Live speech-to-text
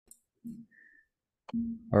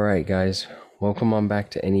All right, guys, welcome on back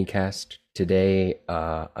to AnyCast. Today,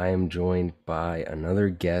 I am joined by another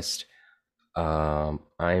guest. I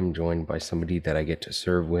am joined by somebody that I get to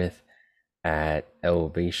serve with at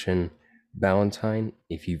Elevation Valentine.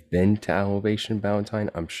 If you've been to Elevation Valentine,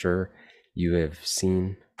 I'm sure you have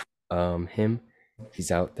seen him.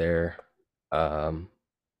 He's out there um,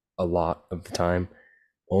 a lot of the time,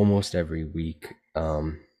 almost every week.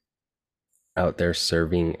 Out there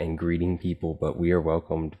serving and greeting people, but we are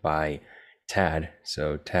welcomed by Tad.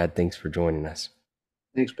 So, Tad, thanks for joining us.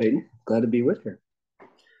 Thanks, Peyton. Glad to be with you.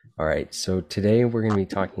 All right, so today we're going to be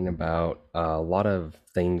talking about a lot of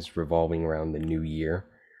things revolving around the new year.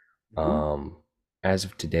 Mhm. Um, as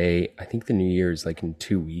of today, I think the new year is like in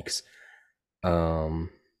 2 weeks. Um,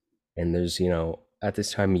 and there's, at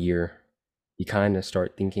this time of year, you kind of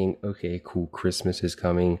start thinking, okay, cool, Christmas is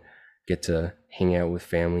coming, get to hang out with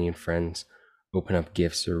family and friends, open up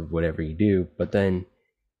gifts or whatever you do. But then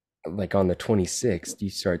like on the 26th, you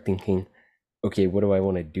start thinking, okay, what do I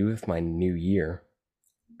want to do with my new year?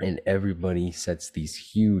 And everybody sets these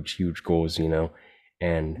huge, huge goals,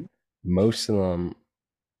 and most of them,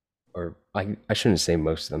 or I shouldn't say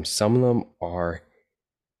most of them, some of them are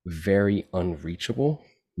very unreachable.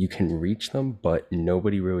 You can reach them, but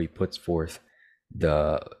nobody really puts forth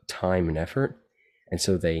the time and effort. And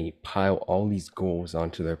so they pile all these goals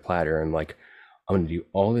onto their platter and, like, I'm going to do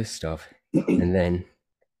all this stuff. And then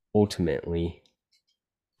ultimately,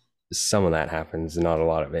 some of that happens, not a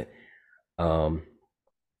lot of it. Um,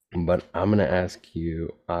 but I'm gonna ask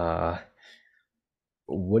you,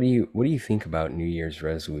 what do you think about New Year's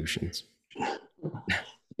resolutions?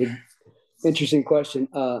 Interesting question.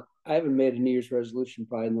 I haven't made a New Year's resolution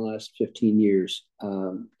probably in the last 15 years,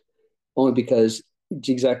 only because it's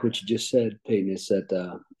exactly what you just said, Peyton, is that,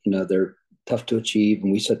 they're tough to achieve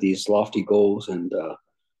and we set these lofty goals. And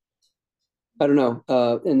I don't know.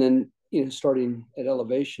 And then, starting at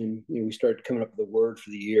elevation, we started coming up with a word for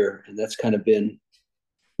the year. And that's kind of been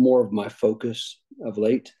more of my focus of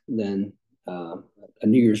late than uh, a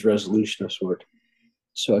New Year's resolution of sort.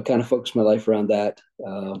 So I kind of focus my life around that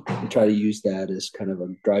and try to use that as kind of a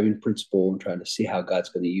driving principle and trying to see how God's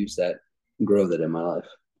going to use that and grow that in my life.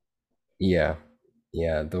 Yeah,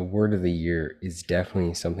 yeah, the word of the year is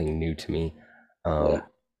definitely something new to me. Yeah.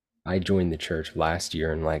 I joined the church last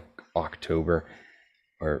year in like October,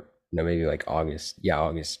 or no, maybe like August. Yeah,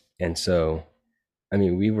 August. And so, I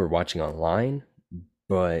mean, we were watching online,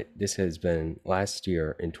 but this has been last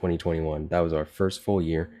year in 2021. That was our first full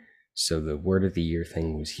year. So the word of the year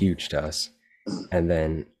thing was huge to us. And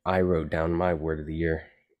then I wrote down my word of the year.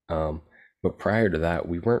 Um, but prior to that,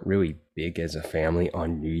 we weren't really big as a family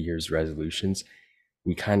on New Year's resolutions.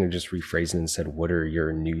 We kind of just rephrased it and said, what are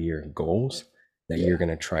your New Year goals that you're Yeah. going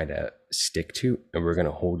to try to stick to? And we're going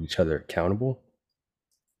to hold each other accountable.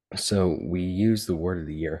 So we use the word of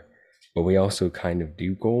the year, but we also kind of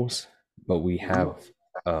do goals, but we have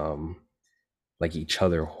um, like each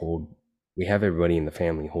other hold, we have everybody in the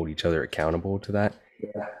family hold each other accountable to that.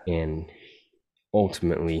 Yeah. And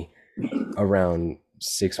ultimately, around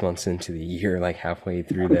 6 months into the year, like halfway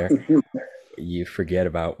through there, you forget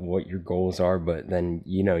about what your goals are, but then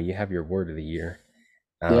you have your word of the year.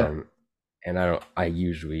 Yeah. Um, and I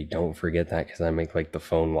usually don't forget that because I make like the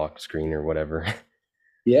phone lock screen or whatever.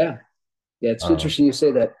 Yeah. Yeah. It's um, interesting you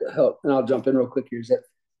say that. And I'll jump in real quick here. Is that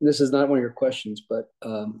this is not one of your questions, but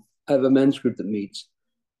I have a men's group that meets.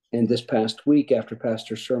 And this past week, after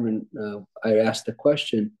Pastor's sermon, I asked the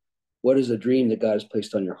question, what is a dream that God has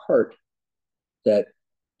placed on your heart that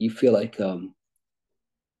you feel like,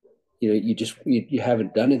 you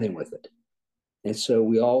haven't done anything with it? And so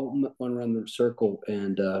we all went around the circle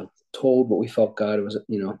and told what we felt God was,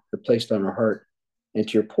 placed on our heart. And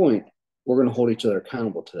to your point, we're going to hold each other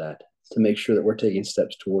accountable to that to make sure that we're taking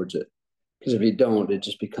steps towards it. Because if you don't, it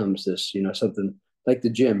just becomes this, something like the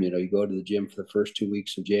gym. You go to the gym for the first 2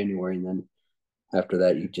 weeks of January, and then after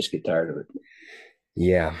that, you just get tired of it.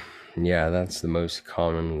 yeah, yeah, that's like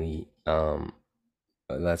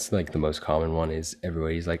the most common one is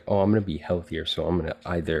everybody's like, oh, I'm gonna be healthier, so I'm gonna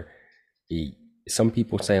either be. Some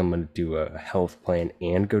people say I'm gonna do a health plan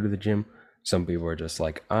and go to the gym. Some people are just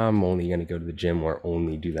like, I'm only gonna go to the gym or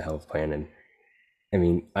only do the health plan. And I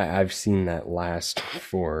mean, I've seen that last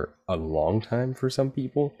for a long time for some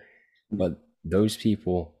people, but those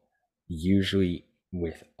people usually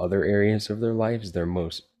with other areas of their lives, they're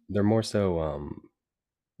more so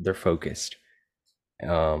they're focused.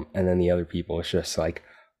 And then the other people, it's just like,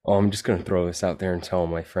 oh, I'm just gonna throw this out there and tell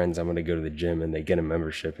my friends I'm gonna go to the gym, and they get a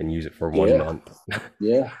membership and use it for one Yeah, month.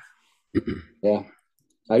 yeah, yeah.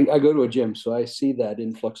 I go to a gym, so I see that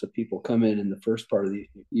influx of people come in the first part of the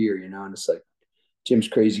year, and it's like gym's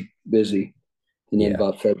crazy busy, and then Yeah.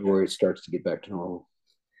 about February it starts to get back to normal.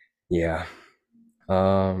 Yeah.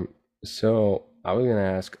 Um, so I was gonna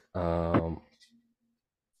ask, I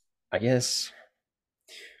guess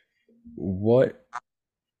what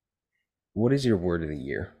what is your word of the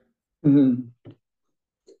year? Mm-hmm.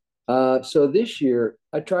 So this year,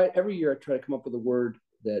 every year I try to come up with a word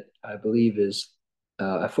that I believe is,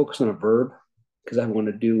 I focus on a verb because I want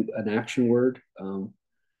to do an action word.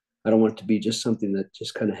 I don't want it to be just something that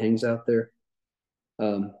just kind of hangs out there.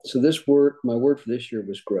 So my word for this year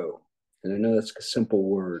was grow. And I know that's a simple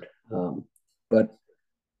word, but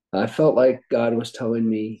I felt like God was telling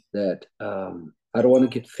me that I don't want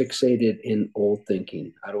to get fixated in old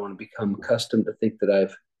thinking. I don't want to become accustomed to think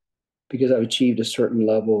that because I've achieved a certain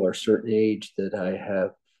level or certain age, that I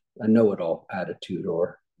have a know-it-all attitude,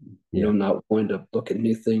 or Yeah. not wanting to look at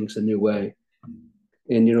new things a new way.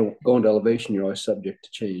 And going to elevation, you're always subject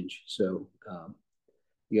to change. So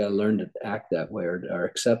you got to learn to act that way, or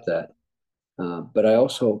accept that. But I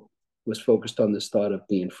also was focused on this thought of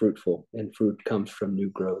being fruitful, and fruit comes from new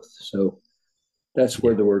growth. So that's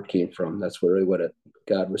where Yeah. the word came from. That's really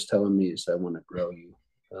God was telling me, is I want to grow you,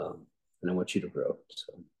 and I want you to grow.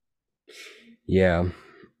 So Yeah.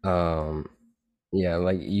 Um, yeah,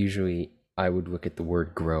 like usually I would look at the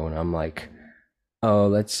word grow and I'm like, oh,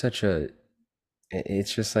 that's such a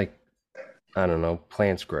it's just like I don't know,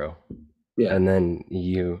 plants grow. yeah, And then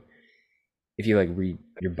if you like read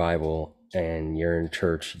your Bible and you're in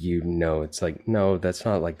church, you know it's like, no, that's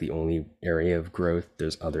not like the only area of growth.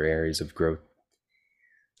 There's other areas of growth.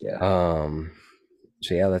 yeah, Um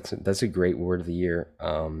so yeah, that's a great word of the year.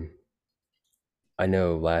 I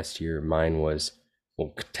know last year mine was,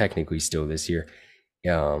 well, technically still this year,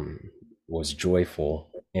 um was joyful,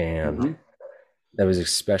 and mm-hmm. that was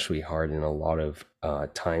especially hard in a lot of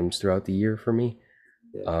times throughout the year for me.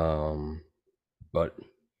 Yeah, Um but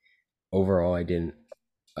overall I did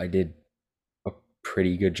a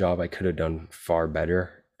pretty good job. I could have done far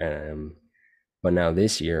better. But now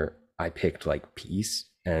this year I picked like peace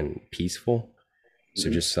and peaceful. So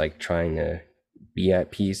mm-hmm. just like trying to be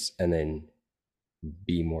at peace and then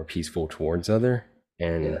be more peaceful towards other. Yeah,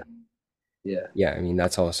 And yeah, yeah, I mean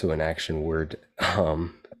that's also an action word.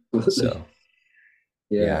 So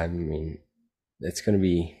yeah, yeah, I mean it's gonna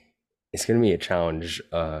be it's gonna be a challenge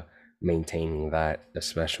maintaining that,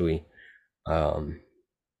 especially um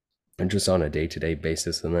and just on a day-to-day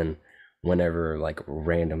basis. And then whenever like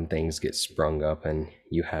random things get sprung up and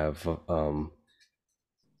you have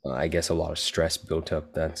I guess a lot of stress built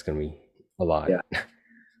up, that's gonna be a lot. yeah,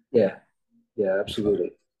 yeah, yeah, But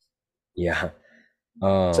absolutely. yeah.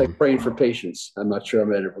 It's like um praying for patience. I'm not sure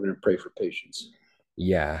I'm ever going to pray for patience.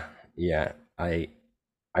 yeah, yeah, I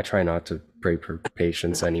try not to pray for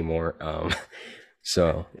patience anymore.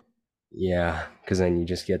 So yeah, because then you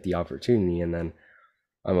just get the opportunity, and then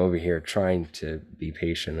I'm over here trying to be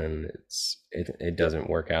patient, and it Yeah, doesn't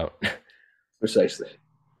work out. precisely.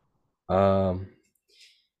 um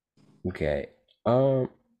okay. um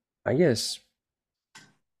I guess,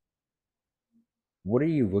 what are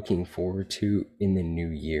you looking forward to in the new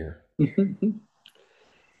year?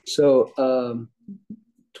 So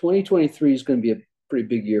 2023 is going to be a pretty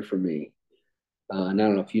big year for me. And I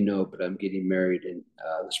don't know if you know, but I'm getting married in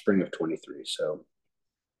the spring of 23. So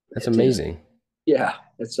That's it is, amazing. yeah,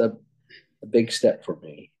 it's a big step for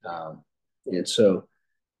me. And so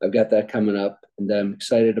I've got that coming up, and I'm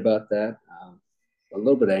excited about that. A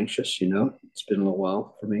little bit anxious, it's been a little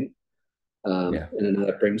while for me. Yeah. And I know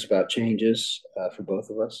that brings about changes for both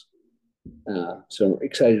of us. So I'm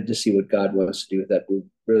excited to see what God wants to do with that. We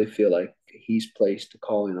really feel like He's placed a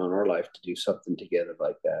calling on our life to do something together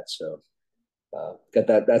like that. So got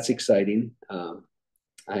that. That's exciting.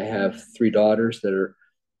 I have three daughters that are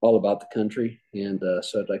all about the country, and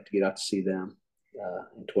so I'd like to get out to see them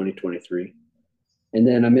in 2023. And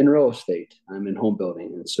then I'm in real estate. I'm in home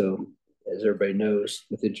building, and so as everybody knows,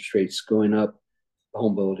 with interest rates going up, the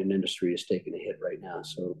home building industry is taking a hit right now.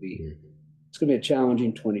 So Mhm. it's going to be a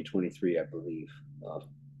challenging 2023, I believe, uh,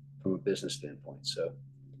 from a business standpoint. So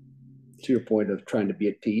to your point of trying to be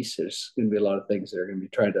at peace, there's going to be a lot of things that are going to be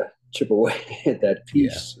trying to chip away at that Yeah.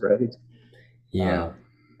 peace, right? Yeah. Uh,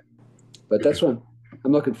 but that's what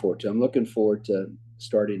I'm looking forward to. I'm looking forward to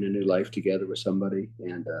starting a new life together with somebody,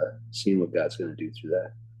 and seeing what God's going to do through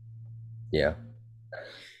that. Yeah.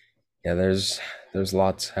 Yeah, there's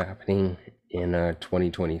lots happening in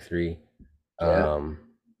 2023. Yeah. Um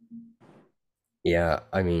yeah,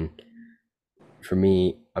 I mean, for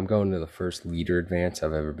me, I'm going to the first leader advance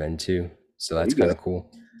I've ever been to, so Oh, that's you kind go. of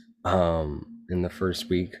cool. Um in the first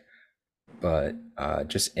week, but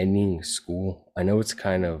just ending school. I know it's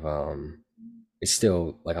kind of it's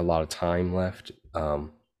still like a lot of time left,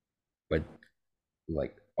 but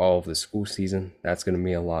like all of the school season, that's going to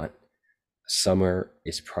be a lot. Summer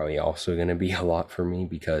is probably also going to be a lot for me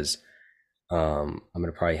because I'm going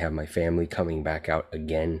to probably have my family coming back out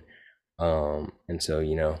again. And so,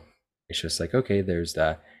 it's just like, okay, there's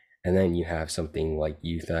that. And then you have something like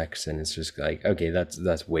Youth X, and it's just like, okay,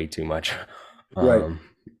 that's way too much. Right, Um,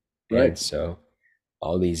 right. and so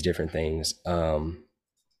all these different things.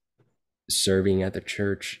 Serving at the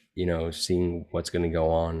church, seeing what's going to go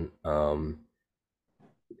on,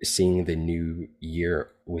 seeing the new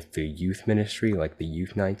year with the youth ministry, like the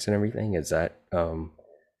youth nights and everything, as that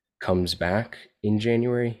comes back in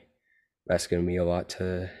January. That's going to be a lot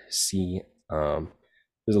to see.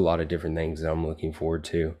 There's a lot of different things that I'm looking forward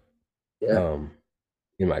to Yeah. um,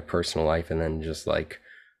 in my personal life, and then just like,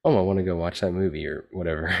 oh, I want to go watch that movie or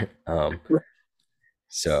whatever.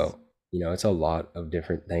 So it's a lot of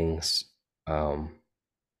different things, um,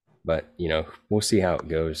 but we'll see how it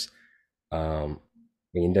goes. Um,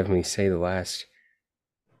 we can definitely say the last,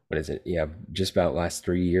 what is it? Yeah, just about last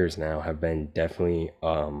 3 years now have been definitely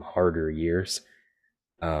harder years,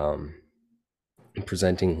 um,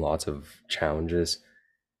 presenting lots of challenges.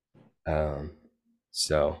 Um,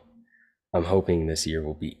 so I'm hoping this year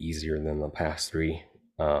will be easier than the past three,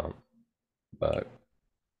 um, but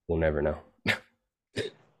we'll never know.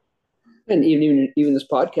 And even this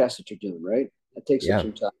podcast that you're doing, right? That takes up Yeah,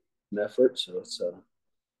 some time and effort. So it's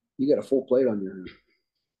you got a full plate on your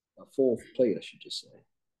a full plate, I should just say.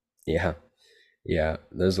 yeah, yeah.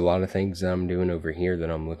 There's a lot of things that I'm doing over here that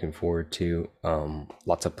I'm looking forward to.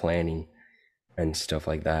 Lots of planning and stuff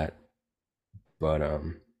like that. But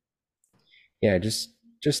yeah, just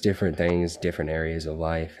different things, different areas of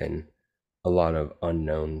life, and a lot of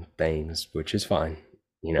unknown things, which is fine.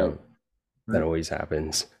 You Right, know, that right. always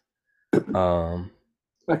happens. Um,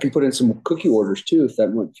 I can put in some cookie orders too if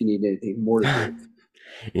you need anything more to do.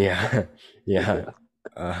 yeah, yeah, Yeah,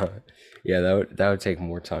 uh, yeah. That would take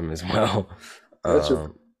more time as well. those are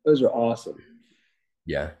Um, those are awesome.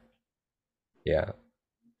 yeah, yeah,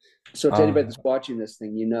 So to anybody uh, that's watching this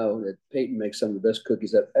thing, you know that Peyton makes some of the best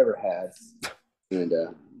cookies I've ever had, and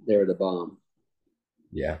they're the bomb.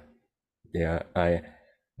 yeah, yeah. I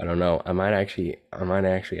don't know. I might actually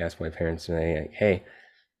ask my parents today, like, hey,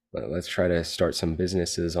 let's try to start some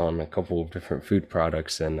businesses on a couple of different food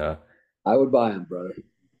products, and I would buy them, brother.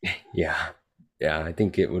 yeah, yeah. I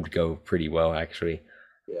think it would go pretty well actually.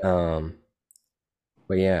 Yeah. Um,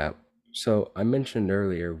 But yeah, so I mentioned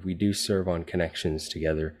earlier we do serve on connections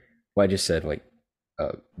together. Well, I just said like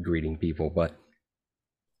greeting people, but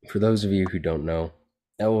for those of you who don't know,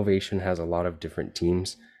 Elevation has a lot of different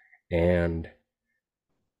teams, and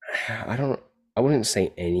I don't, I wouldn't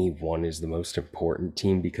say any one is the most important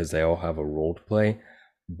team because they all have a role to play,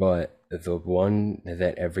 but the one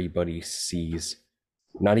that everybody sees,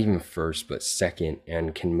 not even first, but second,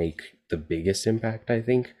 and can make the biggest impact, I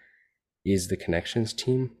think, is the connections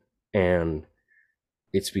team. And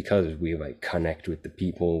it's because we like connect with the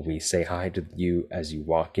people. We say hi to you as you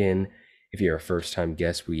walk in. If you're a first time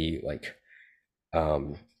guest,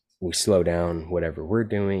 um we slow down whatever we're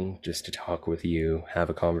doing just to talk with you,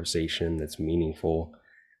 have a conversation that's meaningful,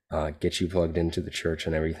 get you plugged into the church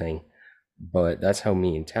and everything. But that's how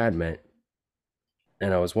me and Tad met.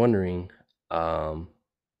 And I was wondering, um,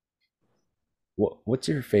 what's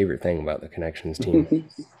your favorite thing about the connections team?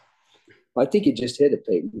 I think you just hit it,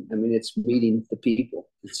 Peyton. I mean, it's meeting the people.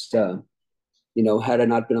 It's had I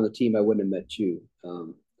not been on the team, I wouldn't have met you.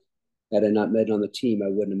 Had I not met on the team, I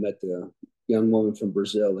wouldn't have met the young woman from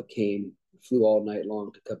Brazil that came, flew all night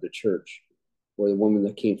long to come to church, or the woman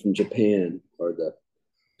that came from Japan, or the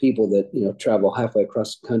people that travel halfway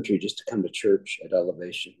across the country just to come to church at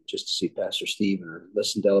Elevation, just to see Pastor Stephen or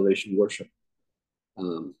listen to Elevation worship.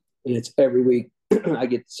 And it's every week I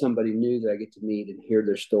get somebody new that I get to meet and hear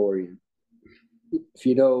their story. And if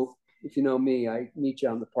you know me, I meet you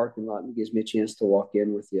out in the parking lot, and it gives me a chance to walk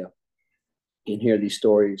in with you and hear these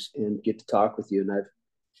stories and get to talk with you. And I've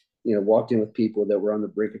walked in with people that were on the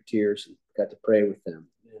brink of tears and got to pray with them,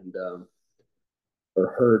 and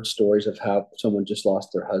or heard stories of how someone just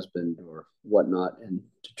lost their husband or whatnot, and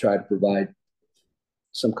to try to provide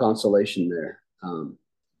some consolation there.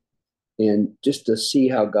 And just to see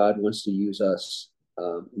how God wants to use us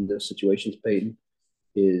in those situations, Peyton,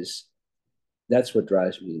 is that's what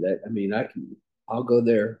drives me. That I mean, I'll go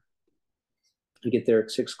there and get there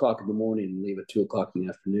at 6 o'clock in the morning and leave at 2 o'clock in the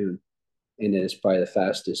afternoon, and then it's probably the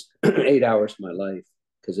fastest 8 hours of my life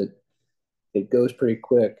because it goes pretty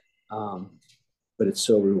quick, but it's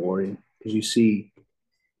so rewarding. because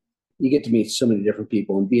you get to meet so many different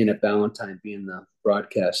people, and being at Ballantyne, being the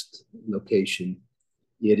broadcast location,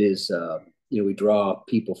 it is we draw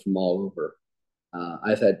people from all over.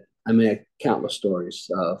 I mean, countless stories.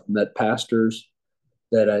 Met pastors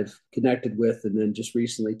that I've connected with, and then just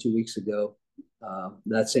recently, 2 weeks ago,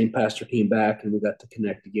 that same pastor came back, and we got to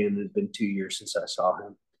connect again. It had been 2 years since I saw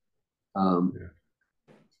him. Um,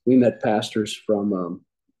 Yeah. we met pastors from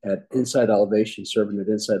at Inside Elevation, serving at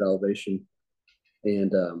Inside Elevation,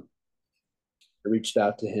 and I reached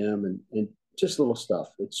out to him, and just little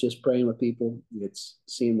stuff. It's just praying with people. It's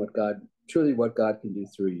seeing truly what God can do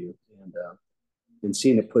through you, and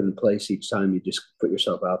seeing it put in place each time you just put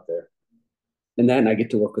yourself out there. And then I get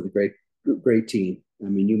to work with a great team. I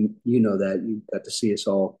mean, you know that you got to see us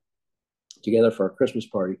all together for our Christmas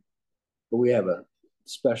party, but we have a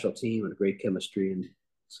special team and a great chemistry and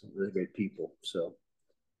some really great people. So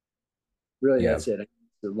really, Yeah. that's it.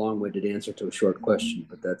 It's a long-winded answer to a short question,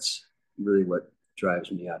 but that's really what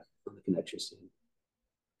drives me out on the connection scene.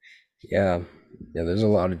 Yeah. Yeah, there's a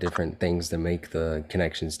lot of different things that make the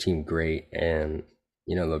connections team great. And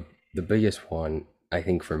the biggest one I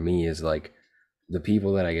think for me is like the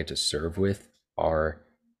people that I get to serve with are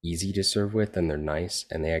easy to serve with, and they're nice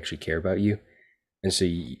and they actually care about you. And so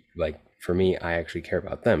like for me, I actually care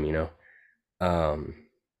about them. Um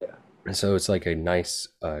Yeah, and so it's like a nice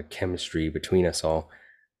chemistry between us all,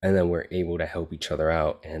 and then we're able to help each other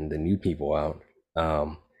out and the new people out.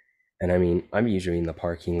 Um and I mean, I'm usually in the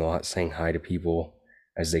parking lot saying hi to people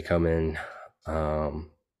as they come in. Um,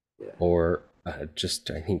 yeah, or just,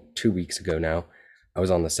 I think 2 weeks ago now, I was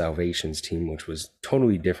on the Salvations team, which was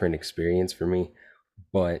totally different experience for me,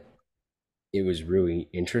 but it was really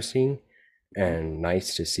interesting and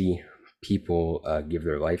nice to see people give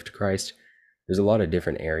their life to Christ. There's a lot of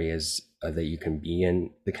different areas that you can be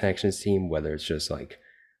in the connections team, whether it's just like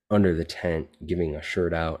under the tent, giving a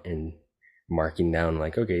shirt out and marking down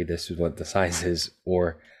like, okay, this is what the size is,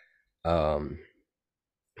 or um,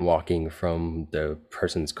 walking from the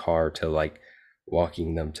person's car to like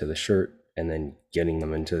walking them to the shirt and then getting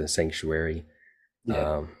them into the sanctuary.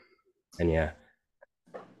 yeah. Um, and yeah,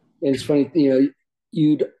 And it's funny,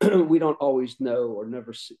 you we don't always know or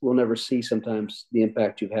we'll never see sometimes the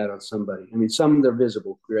impact you've had on somebody. I mean, some they're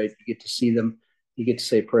visible, right? You get to see them, you get to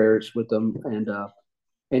say prayers with them, and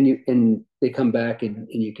they come back and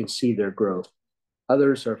you can see their growth.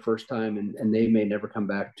 Others are first time, and they may never come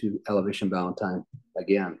back to Elevation Valentine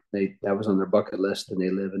again. That was on their bucket list, and they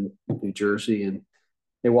live in New Jersey, and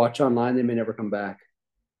they watch online. They may never come back,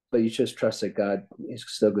 but you just trust that God is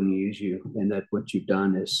still going to use you, and that what you've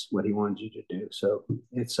done is what He wanted you to do. So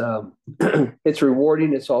it's it's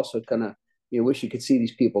rewarding. It's also kind of, you wish you could see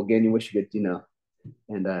these people again. You wish you could,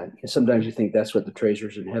 and sometimes you think that's what the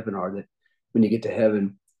treasures in heaven are. That when you get to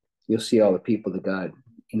heaven, you'll see all the people that God,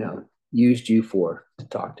 used you for to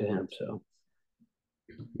talk to Him. So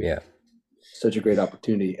yeah, such a great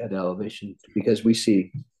opportunity at Elevation, because we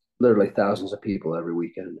see literally thousands of people every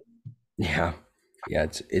weekend. yeah, yeah.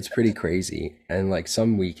 It's pretty crazy, and like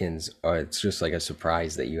some weekends, it's just like a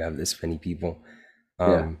surprise that you have this many people.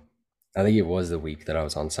 Yeah, Um, I think it was the week that I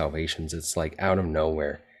was on Salvations. It's like out of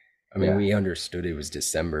nowhere. I mean, yeah, we understood it was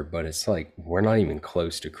December, but it's like we're not even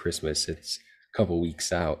close to Christmas. It's a couple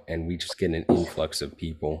weeks out, and we just get an influx of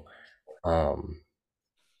people. Um,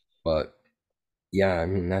 but yeah, I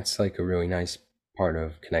mean, that's like a really nice part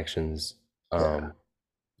of connections. yeah, Um,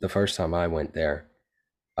 the first time I went there,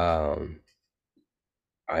 um,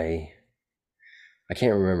 I I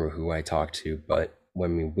can't remember who I talked to, but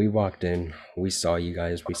when we walked in, we saw you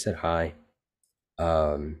guys, we said hi.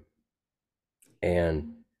 Um,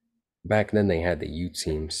 and back then they had the youth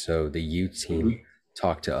team, so the youth team mm-hmm.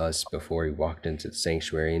 talked to us before we walked into the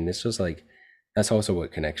sanctuary, and this was like that's also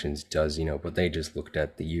what Connections does, but they just looked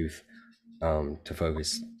at the youth to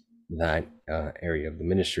focus that area of the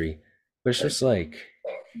ministry. But it's Right. just like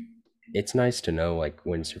it's nice to know like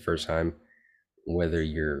when it's your first time, whether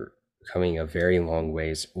you're coming a very long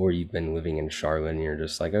ways or you've been living in Charlotte and you're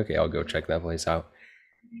just like, okay, I'll go check that place out.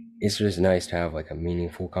 It's just nice to have like a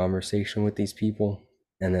meaningful conversation with these people.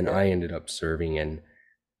 And then Yeah, I ended up serving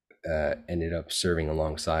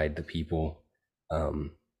alongside the people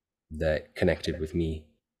um, that connected with me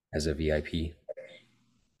as a VIP,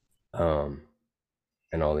 um,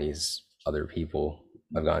 and all these other people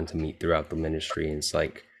I've gotten to meet throughout the ministry. And it's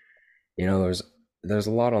like, there's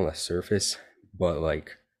a lot on the surface, but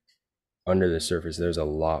like under the surface, there's a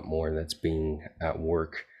lot more that's being at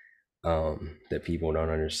work that people don't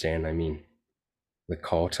understand. I mean, the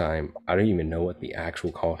call time, I don't even know what the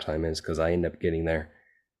actual call time is because I end up getting there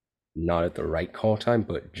not at the right call time,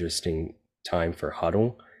 but just in time for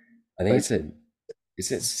huddle. I think But it's at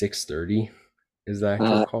is it 6:30 is the actual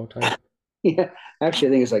uh, call time? yeah, actually,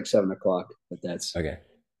 I think it's like 7 o'clock. But that's Okay.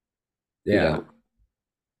 you Yeah. know,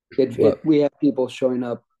 it But we have people showing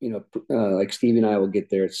up. Like Stevie and I will get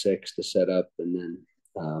there at 6 to set up, and then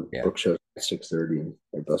yeah. Brooke shows up at 6:30, and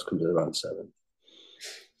everybody else comes in around 7.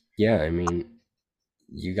 Yeah, I mean,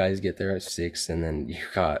 you guys get there at 6 and then you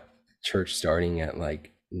got church starting at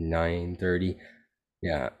like 9:30.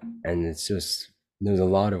 Yeah, and it's just there's a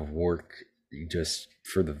lot of work just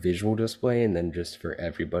for the visual display and then just for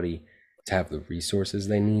everybody to have the resources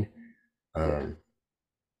they need. Yeah. Um,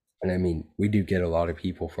 and I mean, we do get a lot of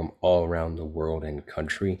people from all around the world and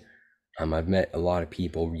country. I've met a lot of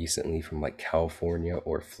people recently from like California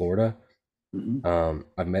or Florida. Hmm.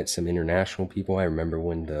 I've met some international people. I remember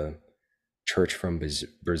when the church from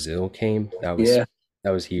Brazil came. Yeah.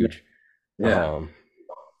 That was huge. Yeah. Um,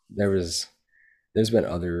 there was there's been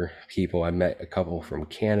other people. I met a couple from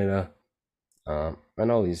Canada,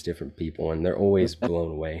 and all these different people, and they're always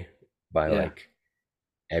blown away by Yeah. like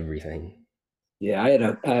everything. Yeah. I had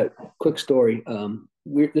a quick story.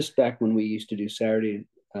 We're this back when we used to do Saturday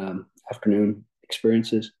afternoon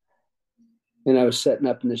experiences. And I was setting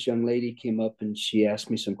up, and this young lady came up and she asked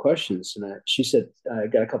me some questions. And she said, I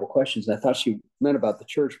got a couple questions. And I thought she meant about the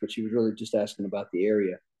church, but she was really just asking about the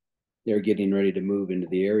area. They're getting ready to move into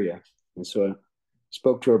the area. And so I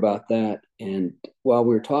spoke to her about that. And while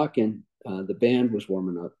we were talking, the band was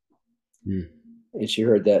warming up, Mm. and she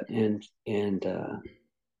heard that. And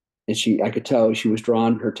I could tell she was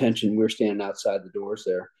drawing her attention. We were standing outside the doors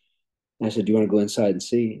there. And I said, "Do you want to go inside and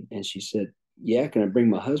see?" And she said, "Yeah, can I bring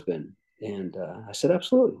my husband?" And I said,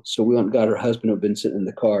 "Absolutely." So we went and got her husband, who had been sitting in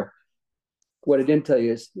the car. What I didn't tell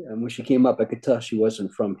you is when she came up, I could tell she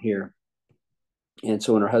wasn't from here. And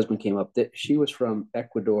so when her husband came up, she was from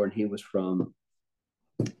Ecuador and he was from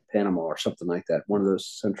Panama or something like that, one of those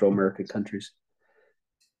Central American countries.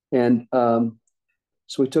 And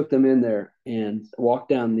so we took them in there and walked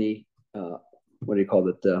down the what do you call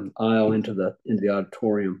it, the aisle into the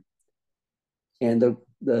auditorium. And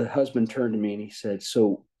the husband turned to me and he said,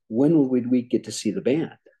 "So when would we get to see the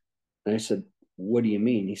band?" And I said, "What do you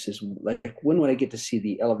mean?" He says, "Like when would I get to see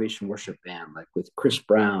the Elevation Worship Band, like with Chris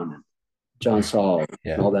Brown and John Saul and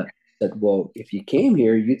Yeah, all that?" I said, "Well, if you came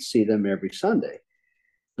here, you'd see them every Sunday,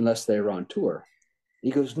 unless they were on tour." He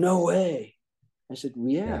goes, "No way." I said, "Well,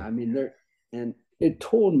 yeah. yeah, I mean, they're," and it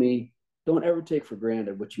told me, don't ever take for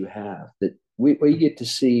granted what you have. That we get to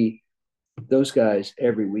see those guys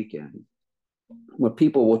every weekend. When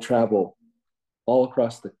people will travel all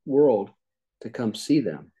across the world to come see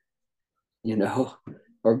them, you know,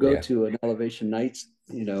 or go yeah, to an Elevation Nights,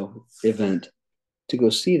 event to go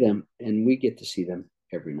see them, and we get to see them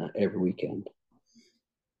every night, every weekend.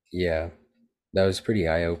 yeah. That was pretty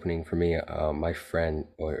eye opening for me. My friend,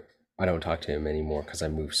 or I don't talk to him anymore because I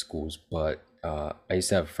moved schools, but I used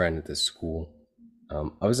to have a friend at this school.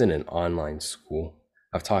 I was in an online school.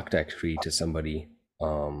 I've talked actually to somebody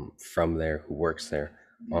from there who works there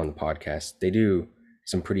on the podcast. They do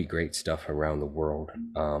some pretty great stuff around the world,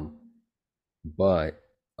 but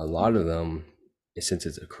a lot of them, since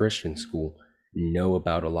it's a Christian school, know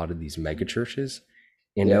about a lot of these mega churches,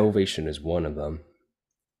 and Yeah, Elevation is one of them.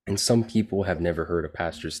 And some people have never heard a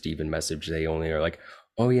Pastor Stephen message. They only are like,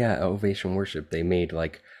 oh yeah, Elevation Worship. They made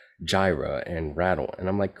like Gyra and Rattle. And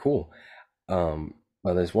I'm like, cool.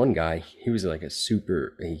 Well, there's one guy, he was like he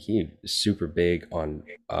was super big on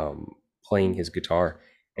playing his guitar,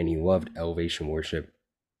 and he loved Elevation Worship.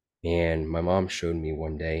 And my mom showed me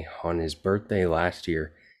one day on his birthday last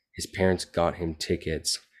year, his parents got him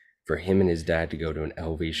tickets for him and his dad to go to an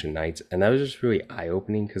Elevation Nights. And that was just really eye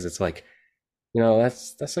opening because it's like,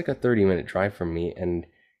 that's like a 30-minute drive from me, and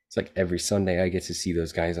it's like every Sunday I get to see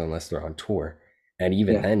those guys unless they're on tour. And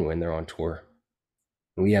even yeah, then, when they're on tour,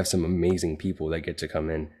 we have some amazing people that get to come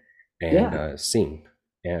in and yeah, sing.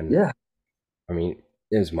 And yeah, I mean,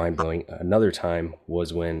 it was mind blowing. Another time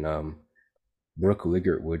was when Brooke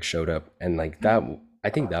Ligertwood showed up, and like that, I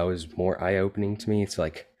think that was more eye opening to me. It's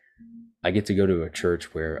like I get to go to a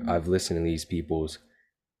church where I've listened to these people's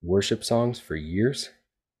worship songs for years,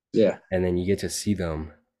 yeah, and then you get to see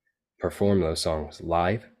them perform those songs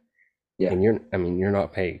live, yeah, and you're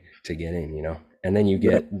not paid to get in, and then you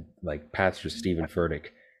right, get like Pastor Stephen Furtick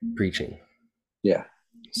preaching. yeah,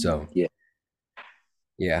 So yeah,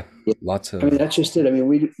 yeah, yeah. lots I mean, of that's just it. I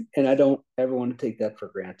mean, and I don't ever want to take that for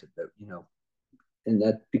granted, that, and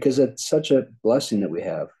that because it's such a blessing that we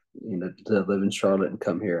have, to live in Charlotte and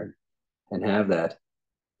come here and have that,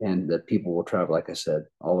 and that people will travel, like I said,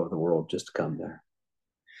 all over the world just to come there.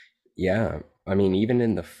 yeah. I mean, even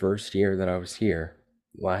in the first year that I was here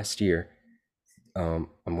last year,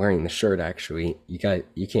 I'm wearing the shirt actually. You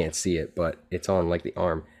can't see it, but it's on like the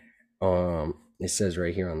arm. It says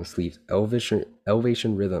right here on the sleeve,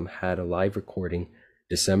 Elevation Rhythm had a live recording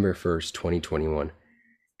December 1st, 2021.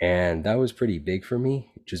 And that was pretty big for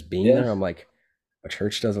me. Just being Yeah, there, I'm like, a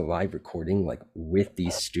church does a live recording like with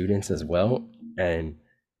these students as well. And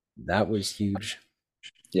that was huge.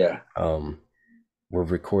 yeah, Um, we're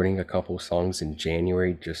recording a couple songs in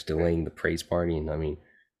January, just delaying the praise party. And I mean,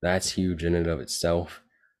 that's huge in and of itself.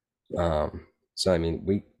 So I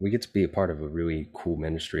mean, we get to be a part of a really cool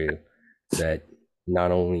ministry that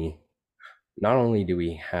not only not only do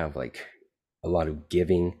we have like a lot of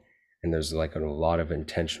giving, and there's like a lot of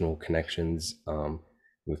intentional connections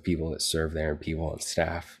with people that serve there and people on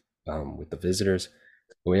staff with the visitors,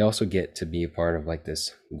 but we also get to be a part of like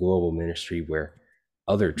this global ministry where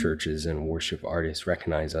other churches and worship artists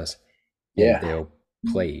recognize us and yeah, they'll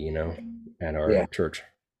play, at our yeah, church.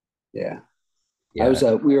 yeah. I Yeah. was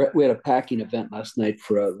we had a packing event last night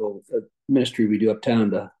for a little ministry we do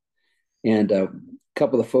uptown, and a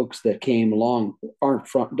couple of the folks that came along aren't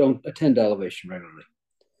from don't attend Elevation regularly.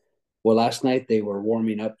 Well, last night they were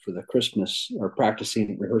warming up for the Christmas or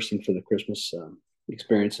practicing, rehearsing for the Christmas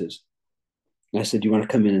experiences. And I said, "Do you want to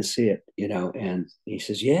come in and see it?" And he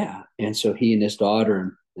says, "Yeah." And so he and his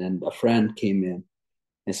daughter and a friend came in,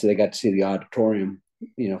 and so they got to see the auditorium,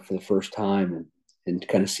 for the first time, and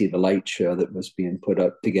kind of see the light show that was being put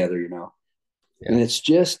up together. Yeah. And it's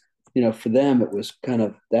just, for them, it was kind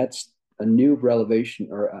of that's a new revelation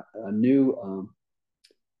or a new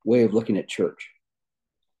way of looking at church,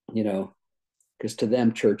 you know, because to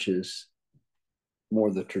them, church is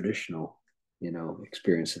more the traditional,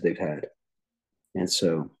 experience that they've had. And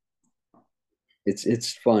so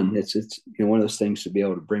it's fun. It's one of those things to be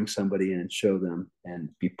able to bring somebody in and show them and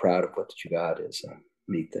be proud of what you got is a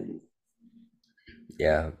neat thing.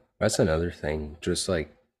 Yeah, that's another thing. Just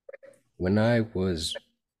like when I was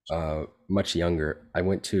much younger, I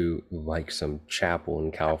went to like some chapel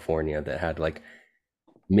in California that had like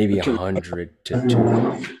maybe a Turn, hundred to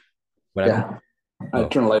two. Whatever. yeah, I Oh,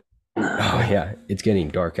 turn a light. oh yeah, it's getting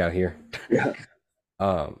dark out here. Yeah,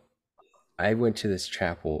 um, I went to this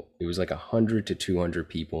chapel. It was like 100 to 200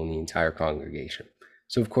 people in the entire congregation.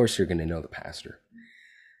 So of course you're gonna know the pastor.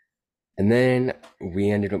 And then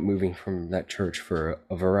we ended up moving from that church for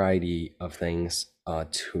a variety of things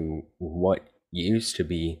to what used to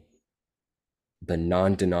be the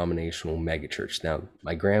non-denominational megachurch. Now,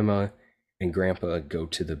 my grandma and grandpa go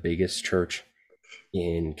to the biggest church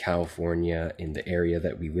in California in the area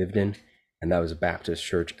that we lived in, and that was a Baptist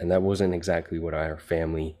church, and that wasn't exactly what our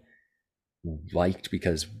family liked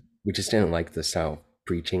because we just didn't like the style of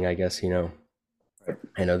preaching, I guess,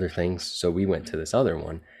 and other things. So we went to this other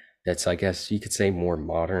one that's, I guess you could say, more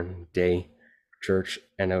modern day church.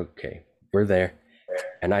 And okay, we're there.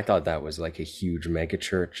 And I thought that was like a huge mega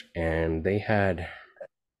church. And they had,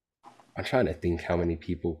 I'm trying to think how many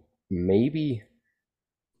people, maybe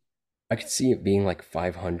I could see it being like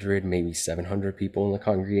 500, maybe 700 people in the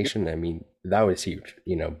congregation. I mean, that was huge,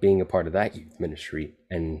 being a part of that youth ministry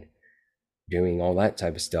and doing all that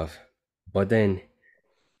type of stuff. But then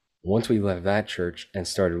once we left that church and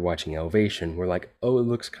started watching Elevation, we're like, oh, it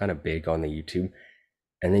looks kind of big on the YouTube.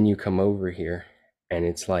 And then you come over here and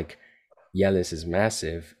it's like, yeah, this is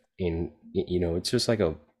massive. And, it's just like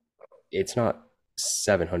it's not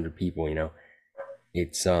 700 people,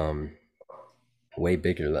 it's way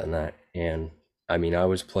bigger than that. And I mean, I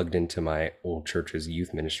was plugged into my old church's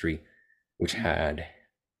youth ministry, which had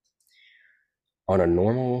on a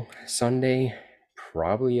normal Sunday,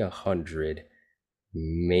 probably 100,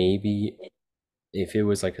 maybe if it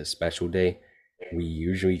was like a special day, we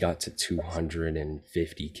usually got to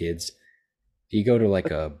 250 kids. If you go to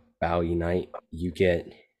like a Bowie night, you get,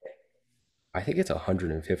 I think it's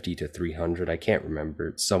 150 to 300. I can't remember.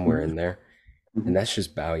 It's somewhere in there. And that's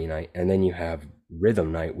just Bowie night. And then you have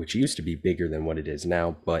Rhythm night, which used to be bigger than what it is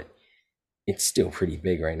now, but it's still pretty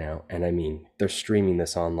big right now. And I mean, they're streaming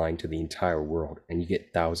this online to the entire world, and you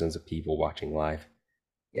get thousands of people watching live.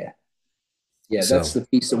 yeah, yeah. That's So, the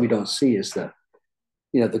piece that we don't see is the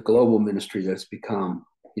global ministry that's become.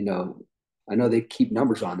 You know, I know they keep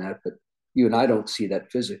numbers on that, but you and I don't see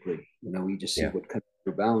that physically. We just see yeah. what comes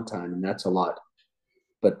through Valentine, and that's a lot.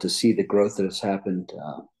 But to see the growth that has happened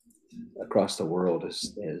across the world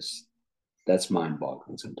is that's mind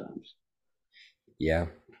boggling sometimes. Yeah,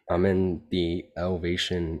 I'm in the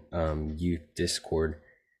Elevation youth Discord,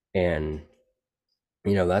 and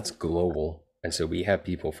that's global. And so we have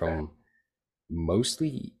people from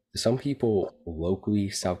mostly some people locally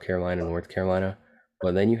South Carolina, North Carolina,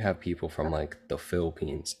 but then you have people from like the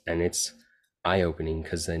Philippines, and it's eye opening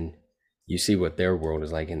because then you see what their world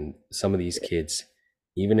is like, and some of these kids,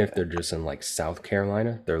 even if they're just in like South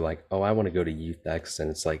Carolina, they're like, oh, I want to go to Youth X, and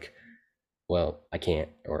it's like, well, I can't.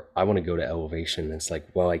 Or I want to go to Elevation, and it's like,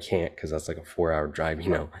 well, I can't because that's like a 4 hour drive.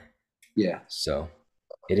 Yeah, So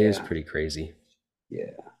it is yeah, pretty crazy.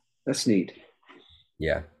 yeah. That's neat.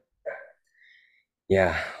 Yeah.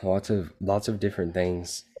 Yeah, lots of different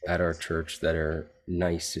things at our church that are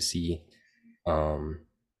nice to see. Um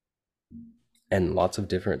and lots of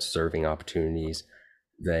different serving opportunities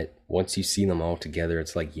that once you see them all together,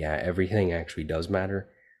 it's like, yeah, everything actually does matter.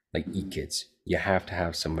 Like Mhm. kids, you have to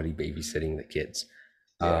have somebody babysitting the kids.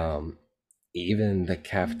 Yeah, Um, Even the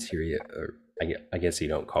cafeteria, or I guess you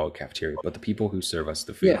don't call it cafeteria, but the people who serve us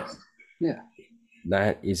the food, yeah, yeah,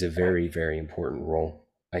 that is a very, very important role.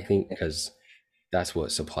 I think because that's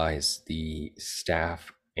what supplies the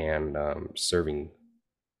staff and serving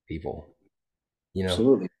people. You know?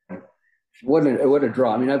 absolutely. What a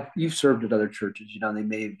draw. I mean, you've served at other churches. They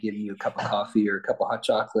may have given you a cup of coffee or a cup of hot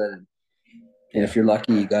chocolate, and Yeah, if you're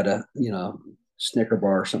lucky, you got a Snicker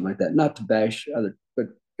bar or something like that. Not to bash other, but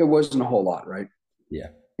it wasn't a whole lot, right? yeah,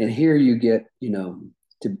 And here you get,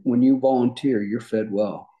 when you volunteer, you're fed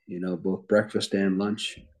well. Both breakfast and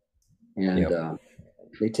lunch, and yep,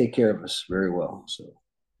 they take care of us very well. So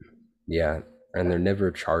yeah. And they're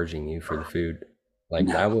never charging you for the food. Like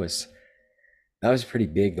no, that was pretty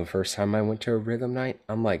big the first time I went to a rhythm night.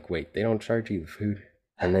 I'm like, wait, they don't charge you the food?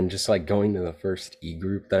 And then just like going to the first e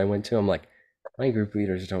group that I went to, I'm like, my group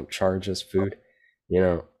leaders don't charge us food.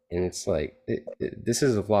 And it's like, this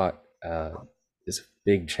is a lot, it's a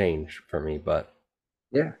big change for me. But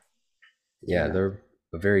yeah, yeah, yeah. they're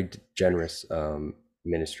a very generous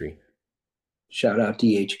ministry. Shout out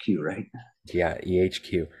DHQ, right? Yeah,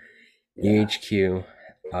 EHQ. Yeah, EHQ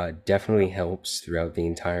definitely helps throughout the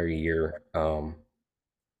entire year.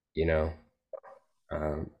 You know,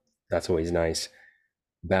 um, that's always nice.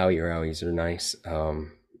 Value rallies are nice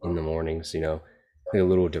in the mornings, like a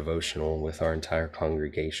little devotional with our entire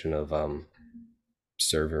congregation of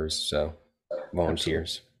servers, so absolutely,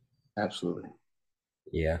 volunteers. absolutely.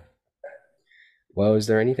 Yeah. Well, is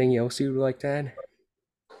there anything else you would like to add?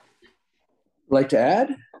 Like to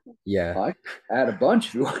add? Yeah. I add a bunch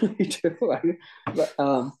if you want me to. But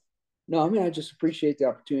no, I mean, I just appreciate the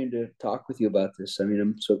opportunity to talk with you about this. I mean,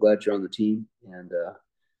 I'm so glad you're on the team, and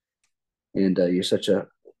you're such a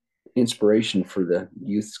inspiration for the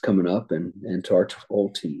youths coming up and to our whole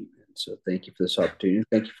team. And so, thank you for this opportunity.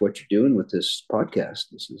 Thank you for what you're doing with this podcast.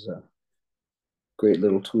 This is a great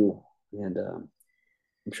little tool, and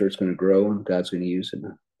I'm sure it's going to grow, and God's going to use it in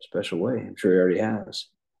a special way. I'm sure He already has.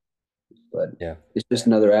 But Yeah. it's just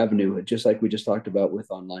another avenue, just like we just talked about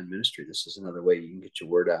with online ministry. This is another way you can get your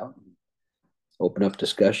word out, and open up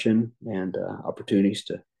discussion and opportunities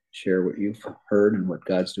to share what you've heard and what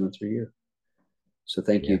God's doing through you. So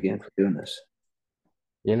thank you Yeah. again for doing this.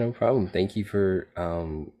 Yeah, no problem. Thank you for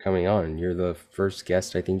coming on. You're the first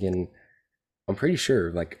guest, I think, in I'm pretty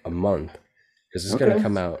sure like a month, because Okay. this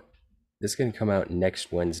is gonna come out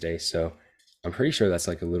next Wednesday, so I'm pretty sure that's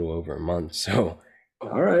like a little over a month. So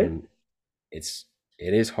All right. and it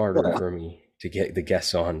is harder Well, for me to get the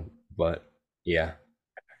guests on, but yeah,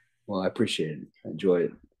 I appreciate it. I enjoy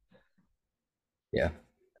it. yeah.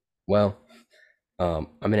 Well, I'm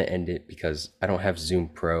gonna end it because I don't have Zoom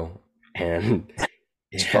Pro, and it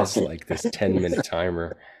It's has fine. like this 10-minute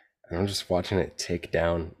timer, and I'm just watching it tick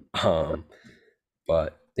down.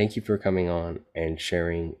 But thank you for coming on and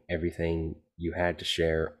sharing everything you had to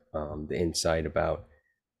share, the insight about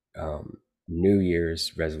um, New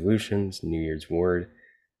Year's resolutions, New Year's word,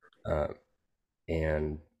 uh,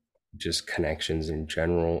 and just connections in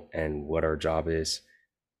general and what our job is.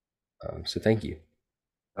 So thank you.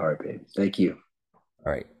 All right, babe. Thank you.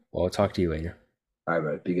 All right. Well, I'll talk to you later. All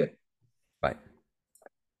right, be good.